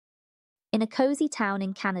In a cozy town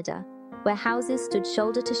in Canada, where houses stood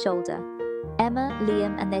shoulder to shoulder, Emma,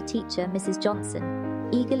 Liam, and their teacher, Mrs. Johnson,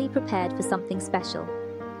 eagerly prepared for something special.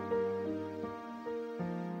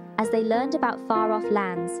 As they learned about far-off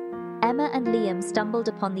lands, Emma and Liam stumbled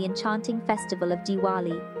upon the enchanting festival of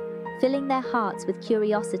Diwali, filling their hearts with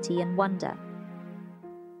curiosity and wonder.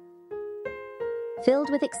 Filled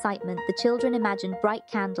with excitement, the children imagined bright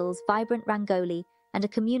candles, vibrant rangoli, and a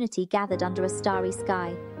community gathered under a starry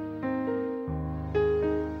sky.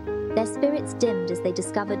 Their spirits dimmed as they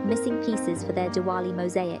discovered missing pieces for their Diwali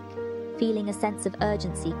mosaic, feeling a sense of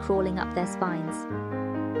urgency crawling up their spines.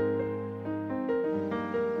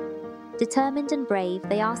 Determined and brave,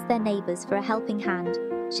 they asked their neighbors for a helping hand,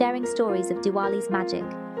 sharing stories of Diwali's magic,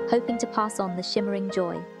 hoping to pass on the shimmering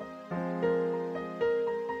joy.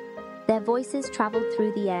 Their voices traveled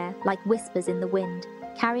through the air like whispers in the wind,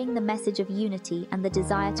 carrying the message of unity and the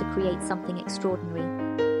desire to create something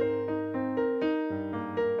extraordinary.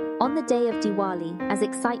 On the day of Diwali, as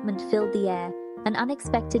excitement filled the air, an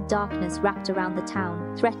unexpected darkness wrapped around the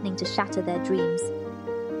town, threatening to shatter their dreams.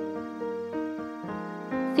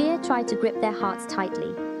 Fear tried to grip their hearts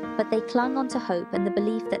tightly, but they clung onto hope and the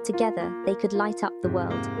belief that together they could light up the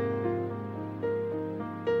world.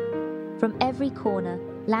 From every corner,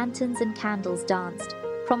 lanterns and candles danced,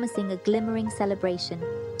 promising a glimmering celebration,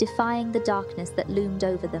 defying the darkness that loomed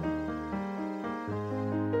over them.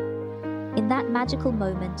 In that magical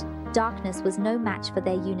moment, darkness was no match for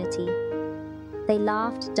their unity. They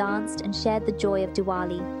laughed, danced, and shared the joy of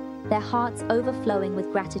Diwali, their hearts overflowing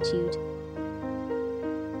with gratitude.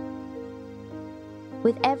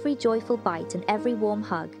 With every joyful bite and every warm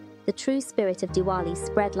hug, the true spirit of Diwali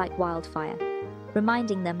spread like wildfire,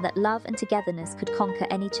 reminding them that love and togetherness could conquer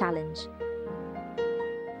any challenge.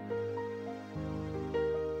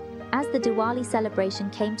 As the Diwali celebration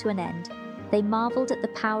came to an end, they marveled at the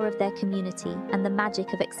power of their community and the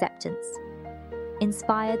magic of acceptance.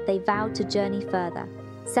 Inspired, they vowed to journey further,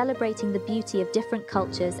 celebrating the beauty of different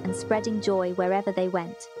cultures and spreading joy wherever they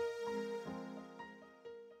went.